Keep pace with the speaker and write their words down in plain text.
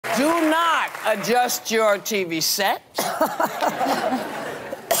Do not adjust your TV set.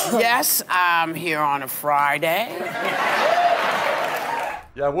 Yes, I'm here on a Friday.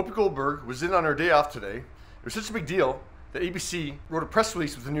 Yeah, Whoopi Goldberg was in on her day off today. It was such a big deal that ABC wrote a press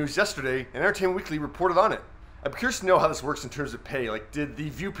release with the news yesterday, and Entertainment Weekly reported on it. I'm curious to know how this works in terms of pay. Like, did the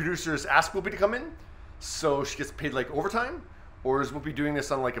View producers ask Whoopi to come in so she gets paid like overtime? Or is Whoopi doing this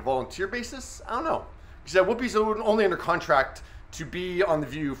on like a volunteer basis? I don't know. Because yeah, Whoopi's only under contract to be on The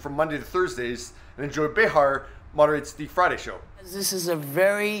View from Monday to Thursdays, and then Joy Behar moderates the Friday show. This is a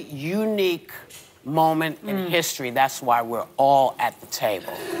very unique moment in history. That's why we're all at the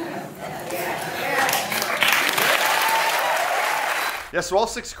table. Yeah, so all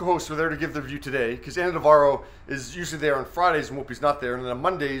 6 co-hosts were there to give their view today, because Ana Navarro is usually there on Fridays when Whoopi's not there, and then on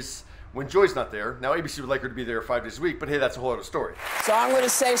Mondays when Joy's not there. Now, ABC would like her to be there 5 days a week, but hey, that's a whole other story. So I'm going to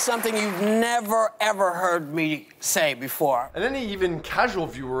say something you've never, ever heard me say before. And any even casual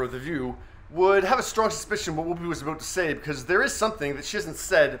viewer of The View would have a strong suspicion what Whoopi was about to say, because there is something that she hasn't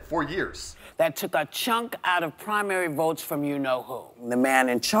said for years. That took a chunk out of primary votes from you-know-who. The man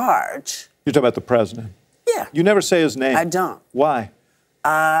in charge. You're talking about the president? Yeah. You never say his name. I don't. Why?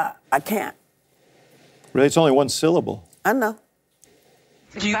 I can't. Really, it's only one syllable. I know.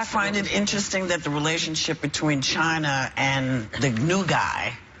 Do you find it interesting that the relationship between China and the new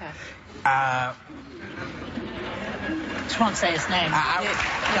guy, Just won't say his name. I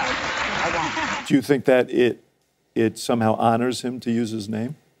won't. Do you think that it somehow honors him to use his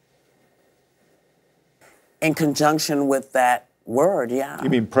name? In conjunction with that word, yeah. You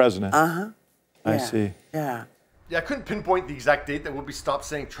mean president? Uh-huh. I Yeah. see. Yeah. Yeah, I couldn't pinpoint the exact date that Whoopi stopped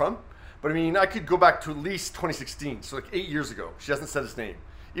saying Trump, but I mean, I could go back to at least 2016, so like 8 years ago. She hasn't said his name,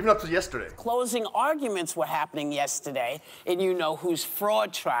 even up to yesterday. Closing arguments were happening yesterday in you-know-who's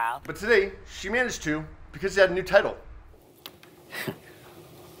fraud trial. But today, she managed to, because he had a new title.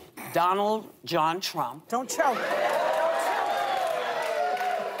 Donald John Trump. Don't choke.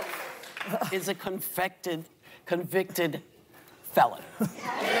 Is a convicted felon.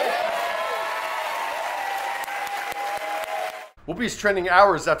 Whoopi's trending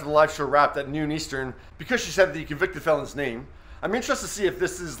hours after the live show wrapped at noon Eastern because she said the convicted felon's name. I'm interested to see if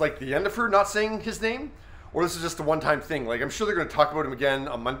this is like the end of her not saying his name, or this is just a one-time thing. Like, I'm sure they're going to talk about him again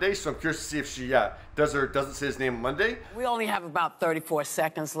on Monday, so I'm curious to see if she, does or doesn't say his name on Monday. We only have about 34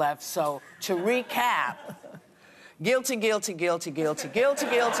 seconds left, so to recap, guilty, guilty, guilty, guilty, guilty,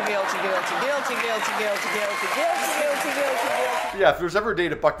 guilty, guilty, guilty, guilty, guilty, guilty, guilty, guilty, guilty. Yeah, if there was ever a day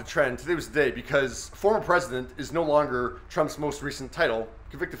to buck the trend, today was the day, because former president is no longer Trump's most recent title.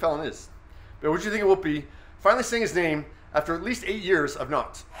 Convicted felon is. But what do you think of Whoopi finally saying his name after at least 8 years of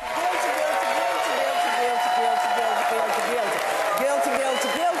not?